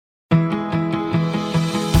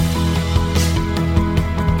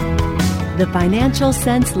the Financial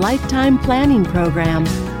Sense Lifetime Planning Program.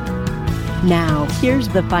 Now, here's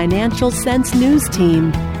the Financial Sense News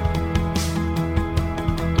Team.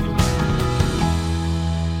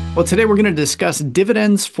 Well, today we're going to discuss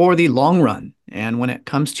dividends for the long run. And when it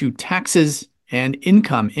comes to taxes and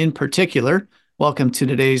income in particular, welcome to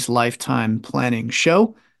today's Lifetime Planning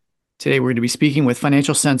Show. Today we're going to be speaking with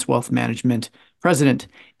Financial Sense Wealth Management President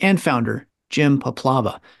and Founder, Jim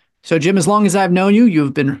Puplava. So Jim, as long as I've known you,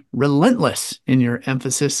 you've been relentless in your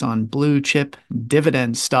emphasis on blue chip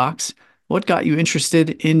dividend stocks. What got you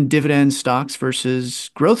interested in dividend stocks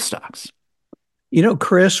versus growth stocks? You know,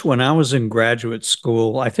 Cris, when I was in graduate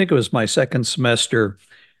school, I think it was my second semester,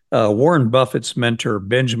 Warren Buffett's mentor,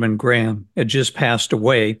 Benjamin Graham, had just passed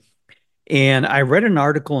away. And I read an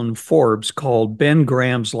article in Forbes called Ben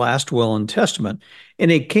Graham's Last Will and Testament.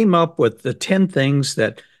 And it came up with the 10 things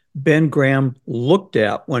that Ben Graham looked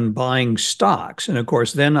at when buying stocks. And of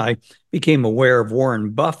course, then I became aware of Warren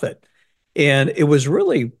Buffett. And it was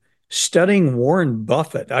really studying Warren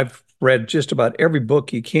Buffett. I've read just about every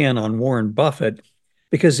book you can on Warren Buffett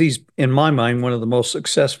because he's, in my mind, one of the most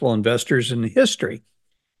successful investors in history.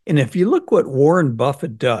 And if you look what Warren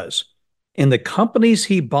Buffett does in the companies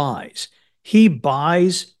he buys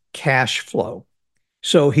cash flow.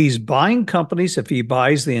 So he's buying companies. If he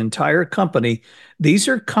buys the entire company, these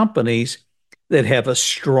are companies that have a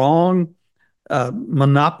strong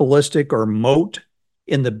monopolistic or moat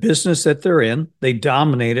in the business that they're in. They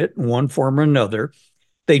dominate it in one form or another.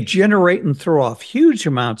 They generate and throw off huge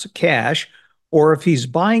amounts of cash. Or if he's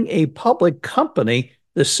buying a public company,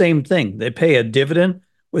 the same thing. They pay a dividend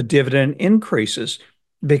with dividend increases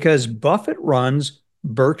because Buffett runs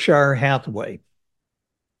Berkshire Hathaway.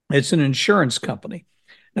 It's an insurance company.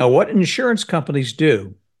 Now, what insurance companies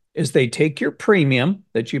do is they take your premium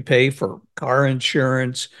that you pay for car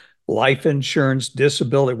insurance, life insurance,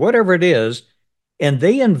 disability, whatever it is, and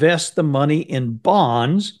they invest the money in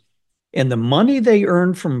bonds, and the money they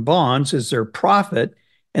earn from bonds is their profit.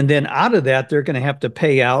 And then out of that, they're going to have to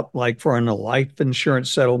pay out like for a life insurance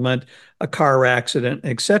settlement, a car accident,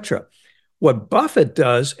 etc. What Buffett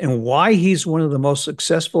does and why he's one of the most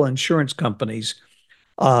successful insurance companies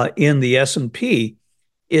in the S&P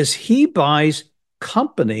is he buys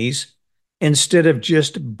companies instead of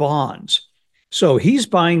just bonds. So he's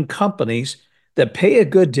buying companies that pay a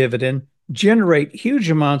good dividend, generate huge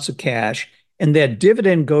amounts of cash, and that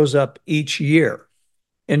dividend goes up each year.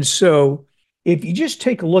 And so if you just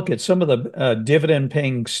take a look at some of the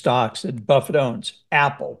dividend-paying stocks that Buffett owns,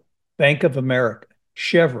 Apple, Bank of America,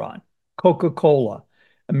 Chevron, Coca-Cola,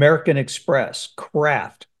 American Express,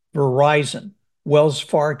 Kraft, Verizon, Wells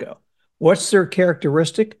Fargo. What's their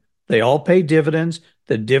characteristic? They all pay dividends.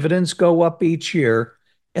 The dividends go up each year,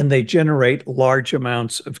 and they generate large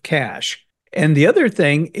amounts of cash. And the other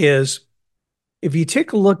thing is, if you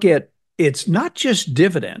take a look at, it's not just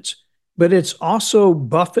dividends, but it's also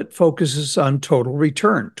Buffett focuses on total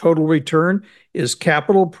return. Total return is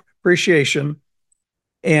capital appreciation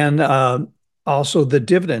and also the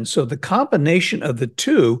dividends. So the combination of the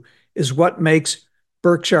two is what makes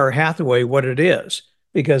Berkshire Hathaway what it is,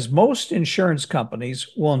 because most insurance companies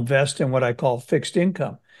will invest in what I call fixed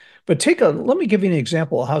income. But let me give you an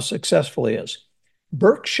example of how successful it is.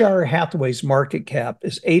 Berkshire Hathaway's market cap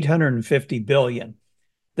is $850 billion.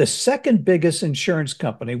 The second biggest insurance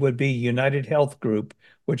company would be United Health Group,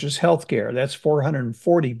 which is healthcare. That's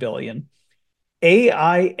 $440 billion.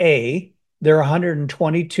 AIA, they're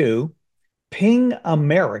 122. Ping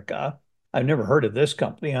America, I've never heard of this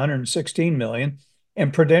company, 116 million.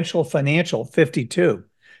 And Prudential Financial, 52.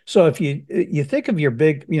 So if you think of your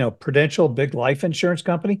big, Prudential, big life insurance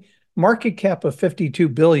company, market cap of 52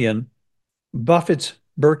 billion, Buffett's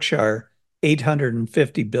Berkshire,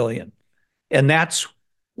 850 billion. And that's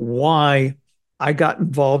why I got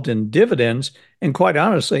involved in dividends. And quite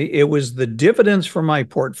honestly, it was the dividends from my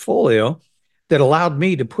portfolio that allowed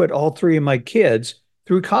me to put all three of my kids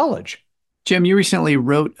through college. Jim, you recently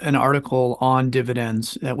wrote an article on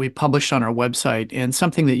dividends that we published on our website, and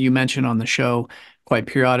something that you mention on the show quite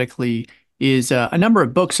periodically is a number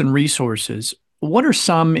of books and resources. What are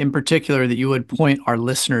some in particular that you would point our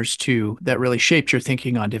listeners to that really shaped your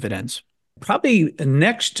thinking on dividends? Probably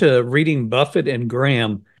next to reading Buffett and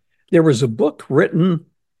Graham, there was a book written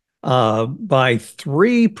by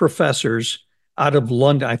three professors out of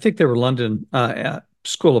London. I think they were London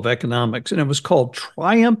School of Economics, and it was called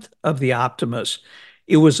Triumph of the Optimist.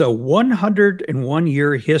 It was a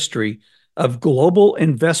 101-year history of global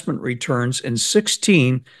investment returns in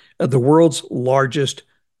 16 of the world's largest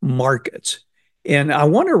markets. And I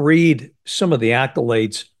want to read some of the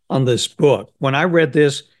accolades on this book. When I read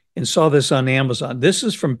this, and saw this on Amazon. This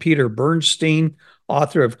is from Peter Bernstein,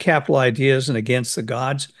 author of Capital Ideas and Against the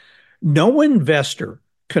Gods. No investor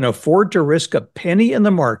can afford to risk a penny in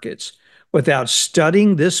the markets without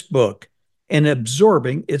studying this book and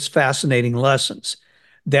absorbing its fascinating lessons.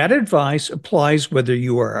 That advice applies whether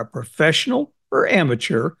you are a professional or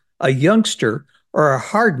amateur, a youngster, or a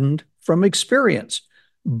hardened from experience,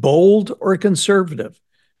 bold or conservative.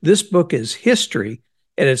 This book is history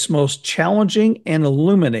at its most challenging and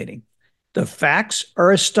illuminating. The facts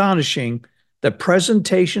are astonishing, the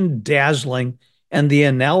presentation dazzling, and the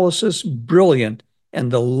analysis brilliant,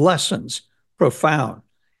 and the lessons profound.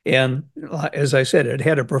 And as I said, it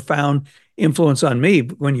had a profound influence on me.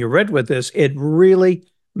 When you read with this, it really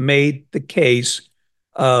made the case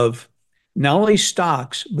of not only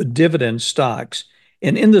stocks, but dividend stocks.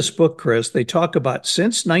 And in this book, Cris, they talk about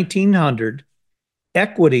since 1900,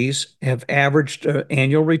 equities have averaged an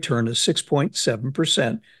annual return of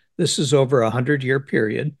 6.7%. This is over a 100-year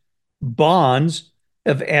period. Bonds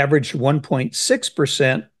have averaged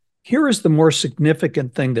 1.6%. Here is the more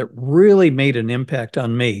significant thing that really made an impact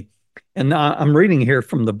on me. And I'm reading here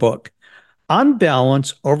from the book. On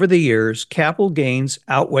balance, over the years, capital gains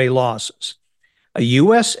outweigh losses. A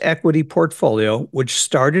U.S. equity portfolio, which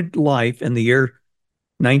started life in the year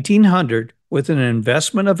 1900 with an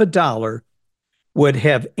investment of $1, would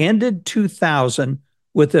have ended 2000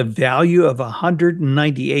 with a value of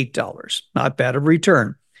 $198. Not bad of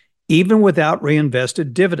return, even without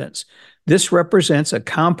reinvested dividends. This represents a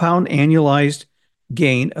compound annualized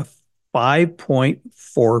gain of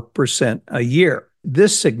 5.4% a year.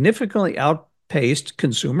 This significantly outpaced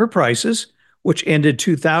consumer prices, which ended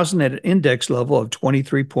 2000 at an index level of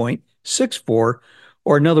 23.64,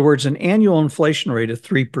 or in other words, an annual inflation rate of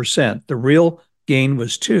 3%. The real gain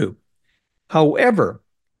was 2%. However,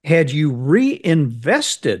 had you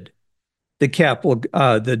reinvested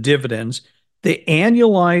the dividends, the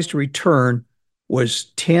annualized return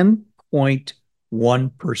was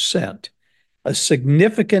 10.1%, a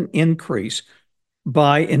significant increase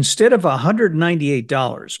by, instead of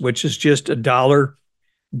 $198, which is just $1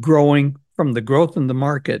 growing from the growth in the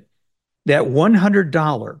market, that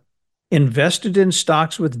 $100 invested in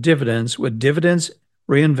stocks with dividends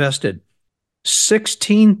reinvested,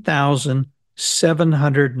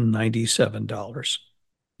 $16,797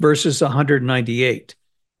 versus $198.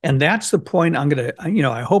 And that's the point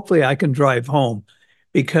hopefully I can drive home,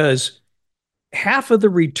 because half of the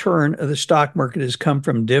return of the stock market has come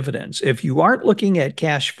from dividends. If you aren't looking at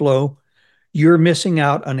cash flow, you're missing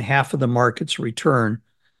out on half of the market's return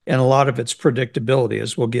and a lot of its predictability,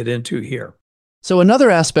 as we'll get into here. So another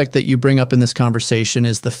aspect that you bring up in this conversation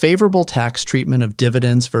is the favorable tax treatment of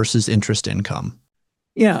dividends versus interest income.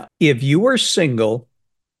 Yeah. If you are single,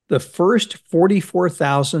 the first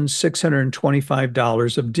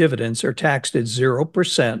 $44,625 of dividends are taxed at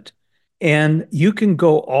 0%. And you can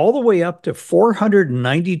go all the way up to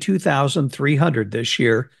 $492,300 this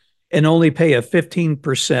year and only pay a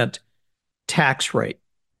 15% tax rate.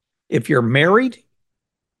 If you're married,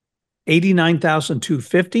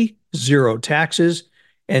 $89,250, zero taxes,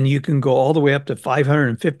 and you can go all the way up to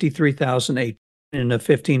 $553,800 in a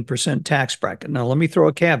 15% tax bracket. Now, let me throw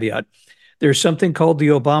a caveat. There's something called the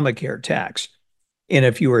Obamacare tax. And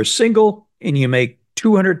if you are single and you make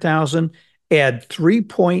 $200,000, add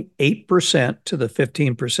 3.8% to the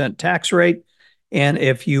 15% tax rate. And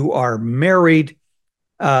if you are married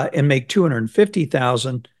and make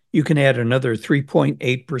 $250,000, you can add another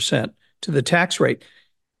 3.8% to the tax rate.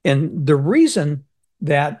 And the reason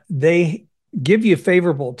that they give you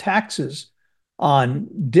favorable taxes on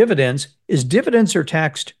dividends is dividends are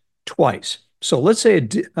taxed twice. So let's say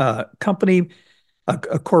a company, a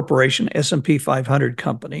corporation, S&P 500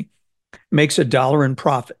 company, makes $1 in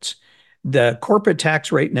profits. The corporate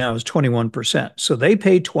tax rate now is 21%. So they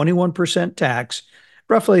pay 21% tax.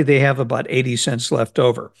 Roughly, they have about 80 cents left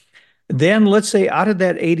over. Then let's say out of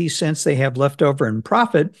that 80 cents they have left over in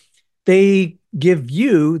profit, they give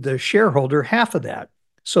you, the shareholder, half of that.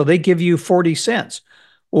 So they give you 40 cents.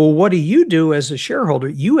 Well, what do you do as a shareholder?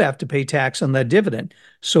 You have to pay tax on that dividend.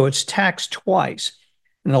 So it's taxed twice.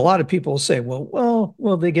 And a lot of people say, well,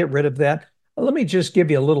 they get rid of that. Well, let me just give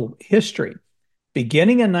you a little history.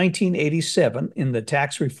 Beginning in 1987, in the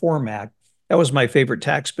Tax Reform Act, that was my favorite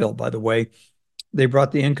tax bill, by the way, they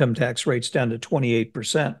brought the income tax rates down to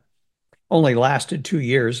 28%. Only lasted 2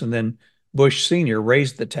 years, and then Bush Sr.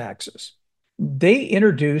 raised the taxes. They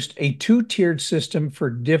introduced a two-tiered system for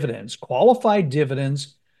dividends. Qualified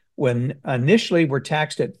dividends, when initially were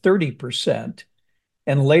taxed at 30%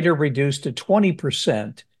 and later reduced to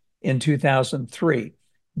 20% in 2003.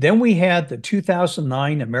 Then we had the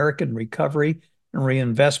 2009 American Recovery and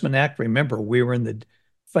Reinvestment Act, remember, we were in the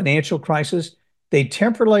financial crisis. They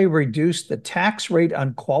temporarily reduced the tax rate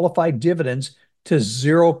on qualified dividends to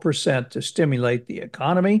 0% to stimulate the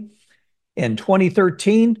economy. In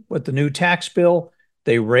 2013, with the new tax bill,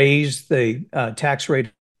 they raised the tax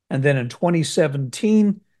rate. And then in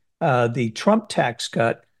 2017, the Trump tax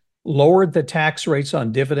cut lowered the tax rates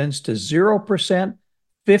on dividends to 0%,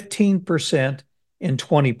 15%, and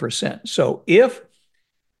 20%. So if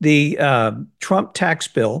the Trump tax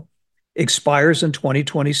bill expires in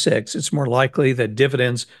 2026, it's more likely that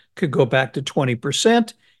dividends could go back to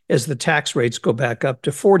 20% as the tax rates go back up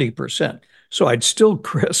to 40%. So I'd still,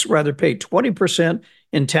 Chris, rather pay 20%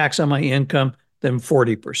 in tax on my income than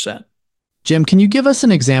 40%. Jim, can you give us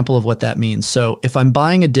an example of what that means? So if I'm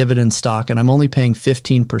buying a dividend stock and I'm only paying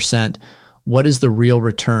 15%, what is the real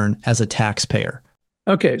return as a taxpayer?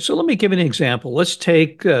 Okay, so let me give you an example. Let's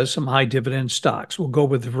take some high dividend stocks. We'll go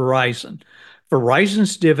with Verizon.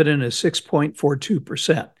 Verizon's dividend is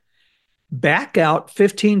 6.42%. Back out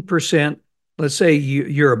 15%. Let's say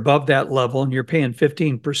you're above that level and you're paying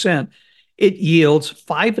 15%. It yields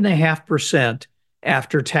 5.5%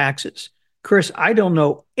 after taxes. Chris, I don't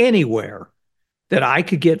know anywhere that I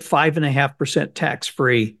could get 5.5% tax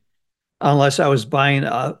free unless I was buying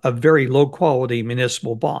a very low quality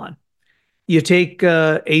municipal bond. You take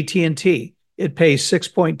AT&T, it pays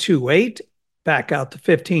 6.28, back out to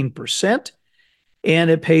 15%, and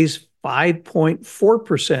it pays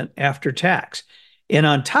 5.4% after tax. And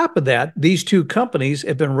on top of that, these two companies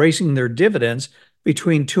have been raising their dividends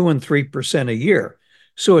between 2 and 3% a year.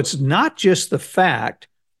 So it's not just the fact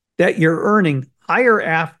that you're earning higher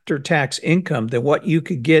after tax income than what you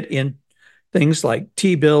could get in things like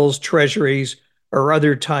T-bills, treasuries, or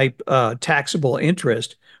other type taxable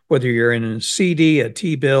interest, whether you're in a CD, a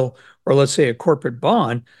T-bill, or let's say a corporate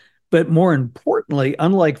bond. But more importantly,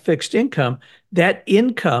 unlike fixed income, that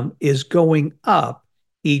income is going up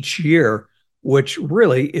each year, which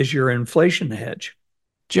really is your inflation hedge.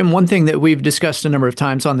 Jim, one thing that we've discussed a number of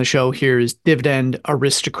times on the show here is dividend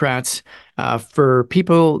aristocrats. For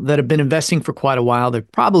people that have been investing for quite a while,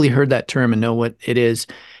 they've probably heard that term and know what it is.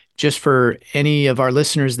 Just for any of our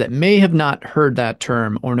listeners that may have not heard that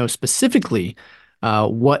term or know specifically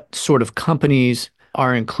what sort of companies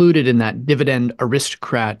are included in that dividend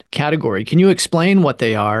aristocrat category, can you explain what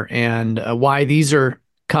they are and why these are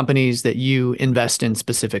companies that you invest in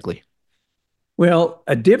specifically? Well,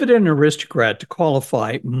 a dividend aristocrat to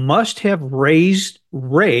qualify must have raised,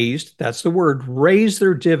 that's the word, raised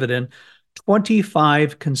their dividend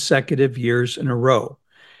 25 consecutive years in a row.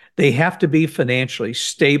 They have to be financially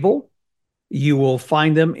stable. You will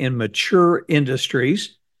find them in mature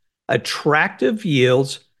industries, attractive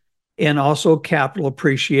yields, and also capital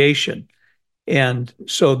appreciation. And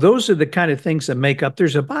so those are the kind of things that make up,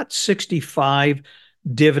 there's about 65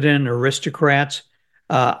 dividend aristocrats.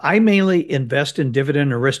 I mainly invest in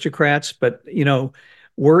dividend aristocrats, but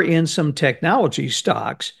we're in some technology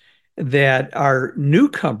stocks that are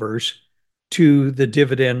newcomers to the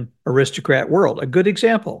dividend aristocrat world. A good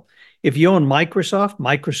example, if you own Microsoft,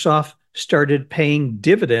 Microsoft started paying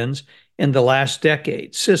dividends in the last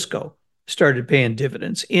decade. Cisco started paying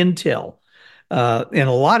dividends, Intel. And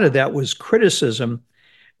a lot of that was criticism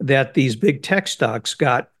that these big tech stocks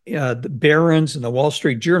got. The Barron's and the Wall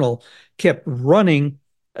Street Journal kept running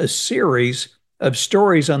a series of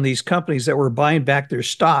stories on these companies that were buying back their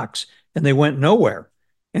stocks and they went nowhere.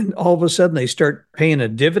 And all of a sudden they start paying a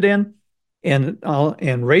dividend and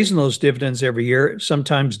raising those dividends every year,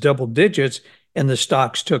 sometimes double digits, and the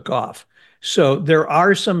stocks took off. So there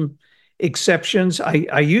are some exceptions.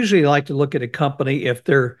 I usually like to look at a company if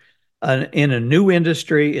they're in a new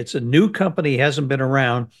industry, it's a new company, hasn't been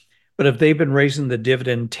around, but if they've been raising the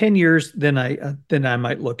dividend 10 years, then I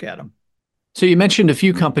might look at them. So you mentioned a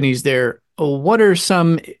few companies there. What are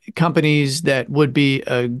some companies that would be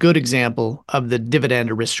a good example of the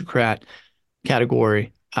dividend aristocrat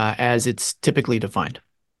category as it's typically defined?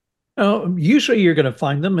 Usually you're going to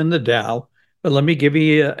find them in the Dow, but let me give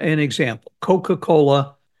you an example.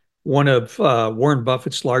 Coca-Cola, one of Warren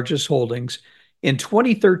Buffett's largest holdings. In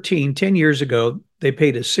 2013, 10 years ago, they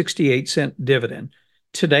paid a 68-cent dividend.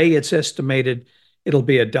 Today, it's estimated it'll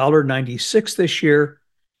be $1.96 this year.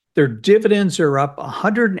 Their dividends are up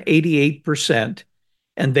 188%,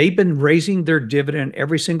 and they've been raising their dividend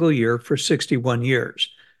every single year for 61 years.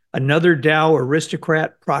 Another Dow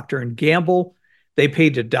aristocrat, Procter & Gamble, they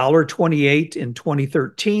paid $1.28 in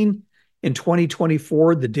 2013. In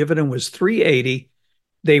 2024, the dividend was $3.80.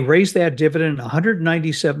 They raised that dividend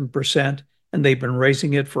 197%, and they've been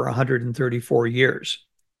raising it for 134 years.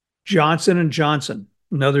 Johnson & Johnson,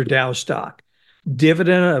 another Dow stock.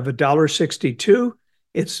 Dividend of $1.62.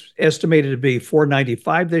 It's estimated to be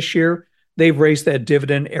 $4.95 this year. They've raised that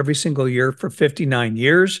dividend every single year for 59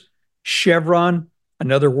 years. Chevron,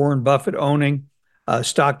 another Warren Buffett owning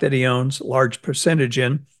stock that he owns, large percentage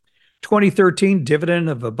in. 2013 dividend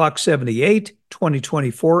of $1.78.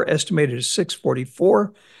 2024 estimated at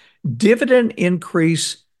 $6.44. Dividend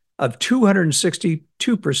increase of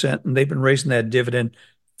 262%, and they've been raising that dividend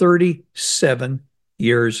 37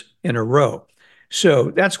 years in a row.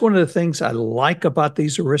 So that's one of the things I like about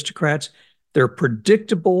these aristocrats. They're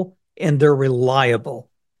predictable and they're reliable.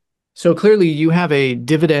 So clearly you have a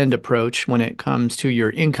dividend approach when it comes to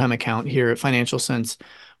your income account here at Financial Sense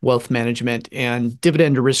Wealth Management, and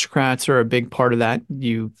dividend aristocrats are a big part of that.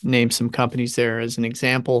 You named some companies there as an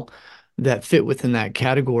example that fit within that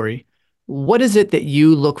category. What is it that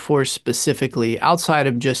you look for specifically outside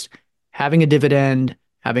of just having a dividend,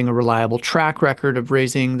 having a reliable track record of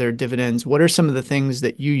raising their dividends? What are some of the things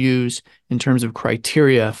that you use in terms of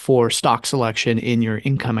criteria for stock selection in your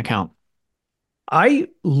income account? I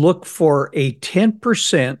look for a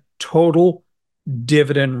 10% total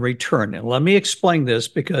dividend return. And let me explain this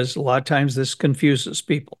because a lot of times this confuses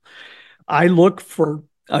people. I look for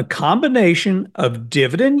a combination of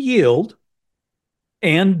dividend yield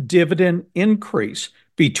and dividend increase.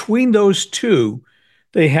 Between those two,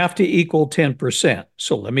 they have to equal 10%.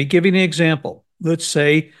 So let me give you an example. Let's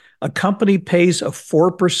say a company pays a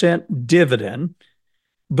 4% dividend,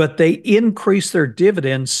 but they increase their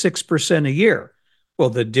dividend 6% a year. Well,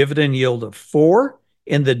 the dividend yield of 4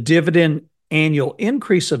 and the dividend annual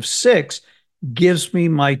increase of 6 gives me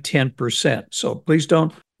my 10%. So please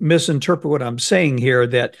don't misinterpret what I'm saying here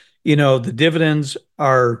that, the dividends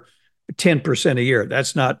are 10% a year.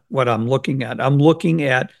 That's not what I'm looking at. I'm looking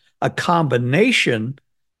at a combination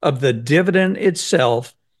of the dividend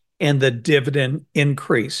itself and the dividend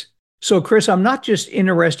increase. So, Chris, I'm not just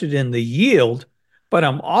interested in the yield, but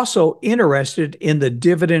I'm also interested in the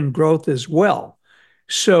dividend growth as well.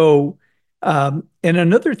 So, and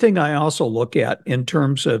another thing I also look at in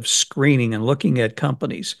terms of screening and looking at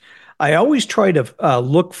companies, I always try to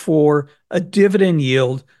look for a dividend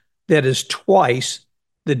yield that is twice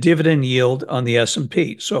the dividend yield on the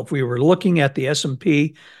S&P. So if we were looking at the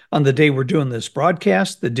S&P on the day we're doing this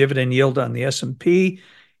broadcast, the dividend yield on the S&P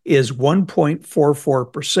is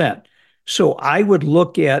 1.44%. So I would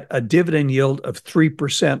look at a dividend yield of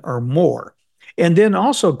 3% or more. And then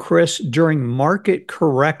also, Chris, during market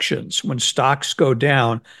corrections, when stocks go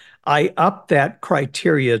down, I up that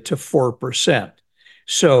criteria to 4%.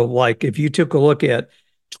 So like if you took a look at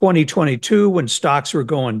 2022, when stocks were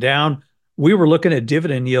going down, we were looking at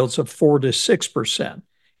dividend yields of 4 to 6%.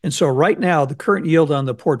 And so right now, the current yield on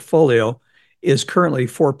the portfolio is currently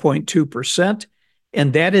 4.2%.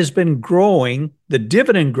 And that has been growing. The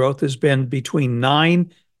dividend growth has been between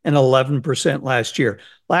 9 and 11% last year.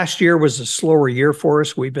 Last year was a slower year for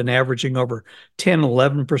us. We've been averaging over 10,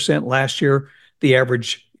 11% last year. The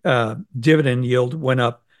average dividend yield went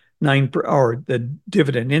up or the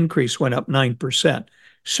dividend increase went up 9%.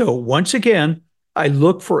 So once again, I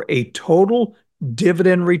look for a total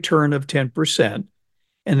dividend return of 10%,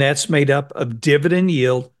 and that's made up of dividend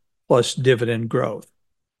yield plus dividend growth.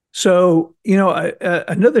 So,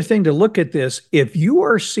 another thing to look at this, if you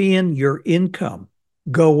are seeing your income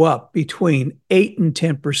go up between 8 and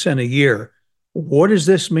 10% a year, what does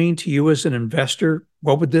this mean to you as an investor?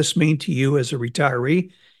 What would this mean to you as a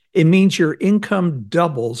retiree? It means your income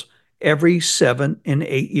doubles every 7 and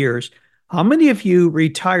 8 years. How many of you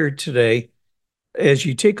retired today, as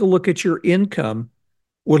you take a look at your income,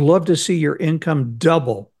 would love to see your income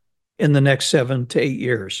double in the next 7 to 8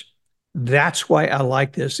 years? That's why I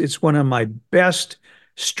like this. It's one of my best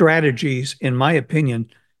strategies, in my opinion,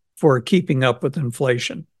 for keeping up with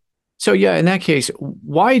inflation. So yeah, in that case,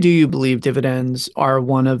 why do you believe dividends are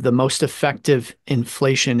one of the most effective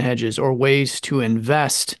inflation hedges or ways to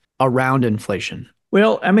invest around inflation?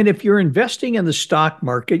 Well, I mean, if you're investing in the stock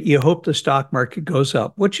market, you hope the stock market goes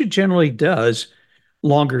up, which it generally does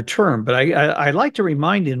longer term. But I like to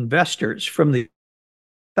remind investors from the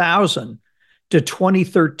 2000 to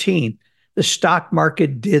 2013, the stock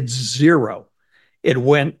market did zero.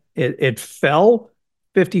 It fell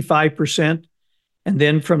 55%. And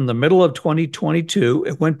then from the middle of 2022,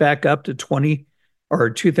 it went back up to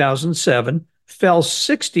 2007, fell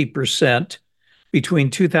 60% between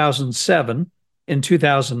 2007 and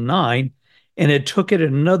 2009. And it took it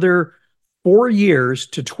another 4 years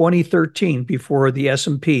to 2013 before the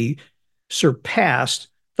S&P surpassed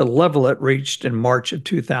the level it reached in March of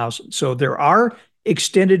 2000. So there are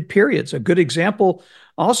extended periods. A good example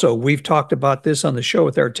Also, we've talked about this on the show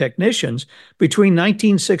with our technicians. Between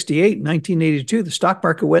 1968 and 1982, the stock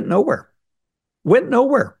market went nowhere. Went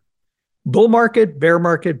nowhere. Bull market, bear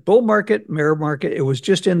market, bull market, bear market. It was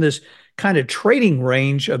just in this kind of trading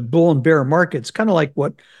range of bull and bear markets, kind of like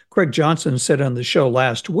what Craig Johnson said on the show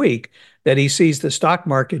last week, that he sees the stock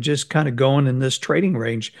market just kind of going in this trading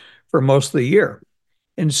range for most of the year.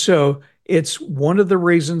 And so it's one of the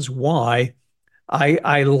reasons why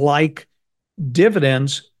I like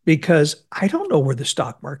dividends, because I don't know where the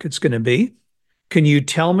stock market's going to be. Can you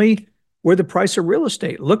tell me where the price of real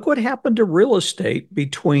estate? Look what happened to real estate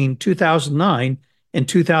between 2009 and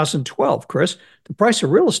 2012, Chris. The price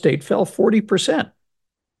of real estate fell 40%.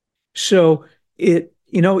 So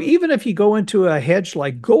even if you go into a hedge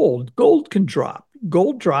like gold can drop.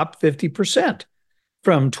 Gold dropped 50%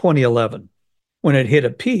 from 2011 when it hit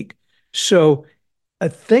a peak. So a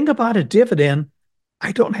thing about a dividend,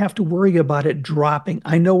 I don't have to worry about it dropping.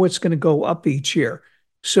 I know it's going to go up each year.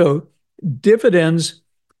 So dividends,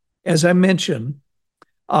 as I mentioned,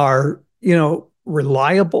 are,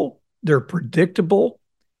 reliable, they're predictable,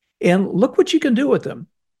 and look what you can do with them.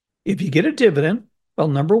 If you get a dividend, well,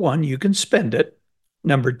 number one, you can spend it.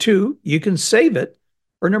 Number two, you can save it.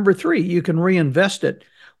 Or number three, you can reinvest it,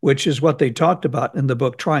 which is what they talked about in the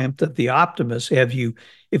book Triumph of the Optimist. If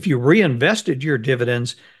you reinvested your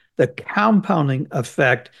dividends, the compounding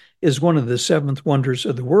effect is one of the seventh wonders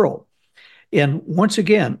of the world. And once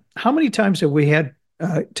again, how many times have we had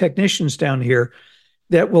technicians down here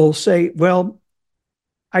that will say, well,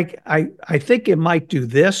 I think it might do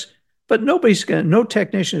this, but no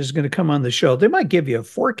technician is going to come on the show. They might give you a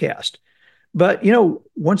forecast, but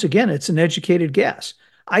once again, it's an educated guess.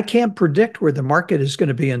 I can't predict where the market is going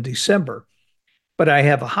to be in December, but I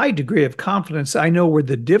have a high degree of confidence. I know where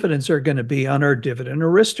the dividends are going to be on our dividend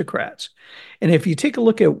aristocrats. And if you take a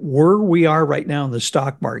look at where we are right now in the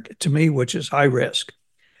stock market, to me, which is high risk,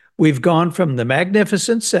 we've gone from the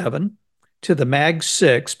Magnificent Seven to the Mag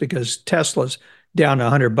Six, because Tesla's down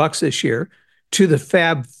 $100 this year, to the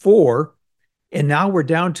Fab Four, and now we're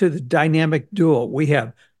down to the Dynamic Duo. We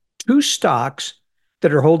have two stocks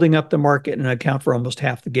that are holding up the market and account for almost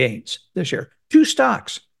half the gains this year. Two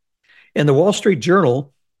stocks. And the Wall Street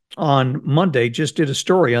Journal on Monday just did a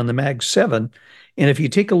story on the Mag 7. And if you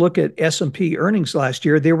take a look at S&P earnings last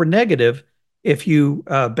year, they were negative if you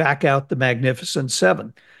back out the Magnificent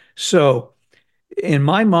Seven. So in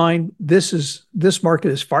my mind, this market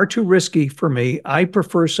is far too risky for me. I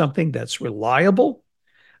prefer something that's reliable.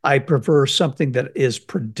 I prefer something that is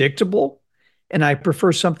predictable. And I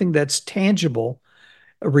prefer something that's tangible,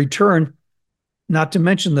 a return, not to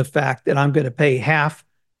mention the fact that I'm going to pay half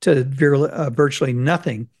to virtually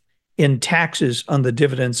nothing in taxes on the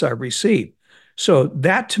dividends I receive. So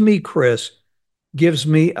that, to me, Chris, gives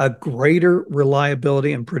me a greater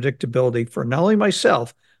reliability and predictability for not only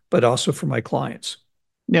myself, but also for my clients.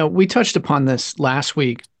 Now, we touched upon this last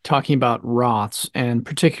week, talking about Roths, and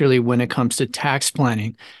particularly when it comes to tax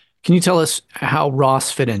planning. Can you tell us how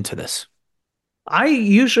Roths fit into this? I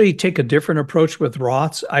usually take a different approach with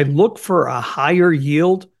Roths. I look for a higher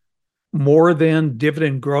yield more than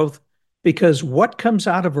dividend growth, because what comes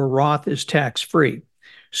out of a Roth is tax-free.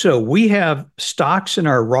 So we have stocks in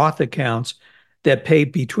our Roth accounts that pay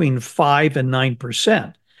between 5 and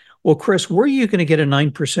 9%. Well, Chris, where are you going to get a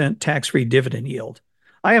 9% tax-free dividend yield?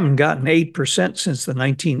 I haven't gotten 8% since the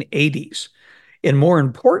 1980s. And more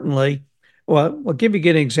importantly, well, I'll give you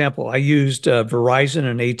an example. I used Verizon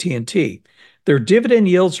and AT&T. Their dividend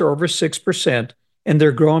yields are over 6%, and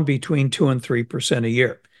they're growing between 2 and 3% a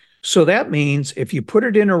year. So that means if you put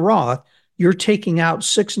it in a Roth, you're taking out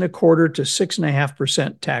 6.25% to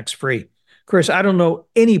 6.5% tax-free. Chris, I don't know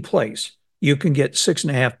any place you can get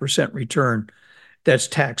 6.5% return that's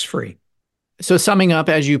tax-free. So summing up,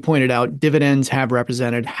 as you pointed out, dividends have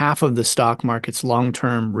represented half of the stock market's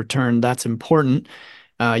long-term return. That's important.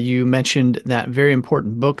 You mentioned that very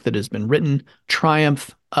important book that has been written,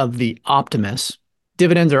 Triumph of the Optimist.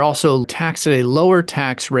 Dividends are also taxed at a lower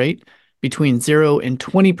tax rate, between 0 and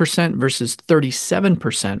 20% versus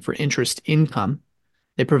 37% for interest income.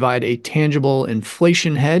 They provide a tangible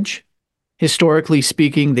inflation hedge. Historically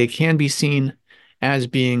speaking, they can be seen as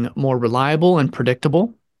being more reliable and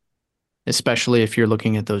predictable, especially if you're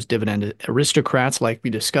looking at those dividend aristocrats like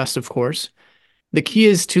we discussed, of course. The key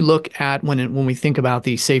is to look at when we think about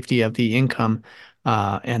the safety of the income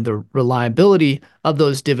and the reliability of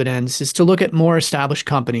those dividends, is to look at more established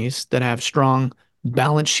companies that have strong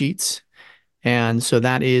balance sheets. And so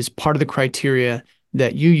that is part of the criteria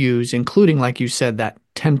that you use, including, like you said, that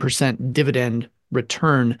 10% dividend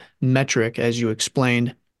return metric, as you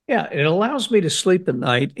explained. Yeah, it allows me to sleep at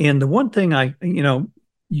night. And the one thing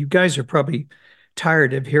You guys are probably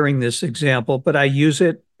tired of hearing this example, but I use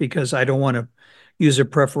it because I don't want to use a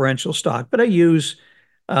preferential stock. But I use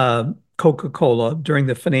Coca-Cola during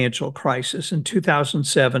the financial crisis. In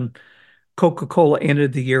 2007, Coca-Cola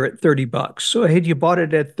ended the year at $30. So had you bought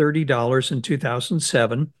it at $30 in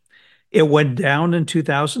 2007, it went down in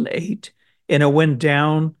 2008, and it went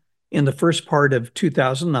down in the first part of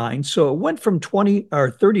 2009. So it went from 20 or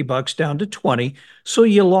 $30 down to 20. So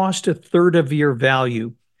you lost a third of your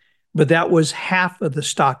value, but that was half of the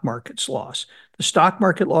stock market's loss. The stock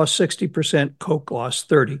market lost 60%, Coke lost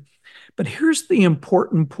 30. But here's the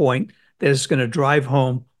important point that is going to drive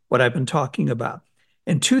home what I've been talking about.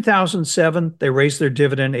 In 2007, they raised their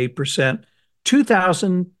dividend 8%.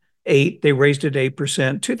 2008, they raised it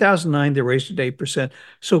 8%. 2009, they raised it 8%.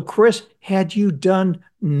 So, Cris, had you done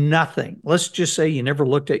nothing, let's just say you never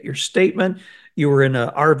looked at your statement, you were in an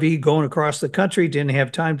RV going across the country, didn't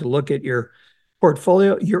have time to look at your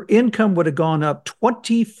portfolio, your income would have gone up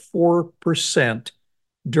 24%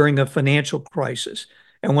 during a financial crisis.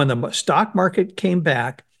 And when the stock market came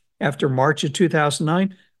back after March of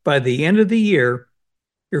 2009, by the end of the year,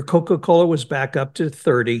 your Coca-Cola was back up to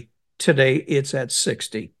 30. Today, it's at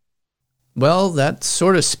 60. Well, that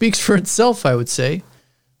sort of speaks for itself, I would say.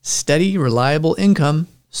 Steady, reliable income,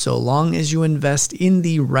 so long as you invest in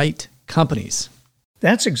the right companies.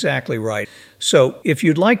 That's exactly right. So if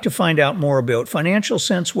you'd like to find out more about Financial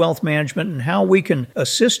Sense Wealth Management and how we can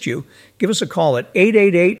assist you, give us a call at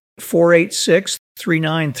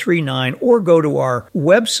 888-486-3939 or go to our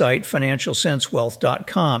website,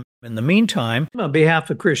 financialsensewealth.com. In the meantime, on behalf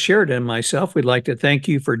of Cris Sheridan and myself, we'd like to thank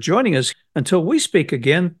you for joining us. Until we speak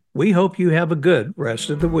again, we hope you have a good rest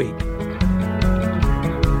of the week.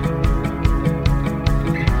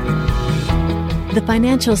 The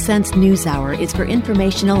Financial Sense News Hour is for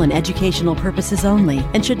informational and educational purposes only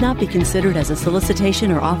and should not be considered as a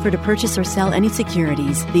solicitation or offer to purchase or sell any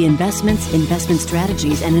securities. The investments, investment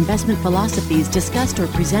strategies, and investment philosophies discussed or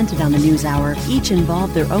presented on the News Hour each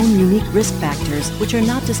involve their own unique risk factors, which are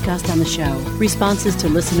not discussed on the show. Responses to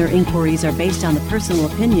listener inquiries are based on the personal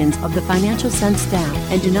opinions of the Financial Sense staff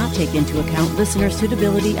and do not take into account listener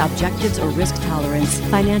suitability, objectives, or risk tolerance.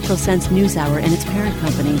 Financial Sense News Hour and its parent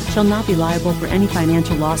company shall not be liable for any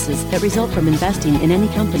financial losses that result from investing in any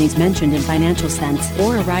companies mentioned in Financial Sense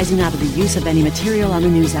or arising out of the use of any material on the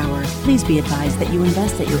News Hour. Please be advised that you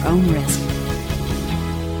invest at your own risk.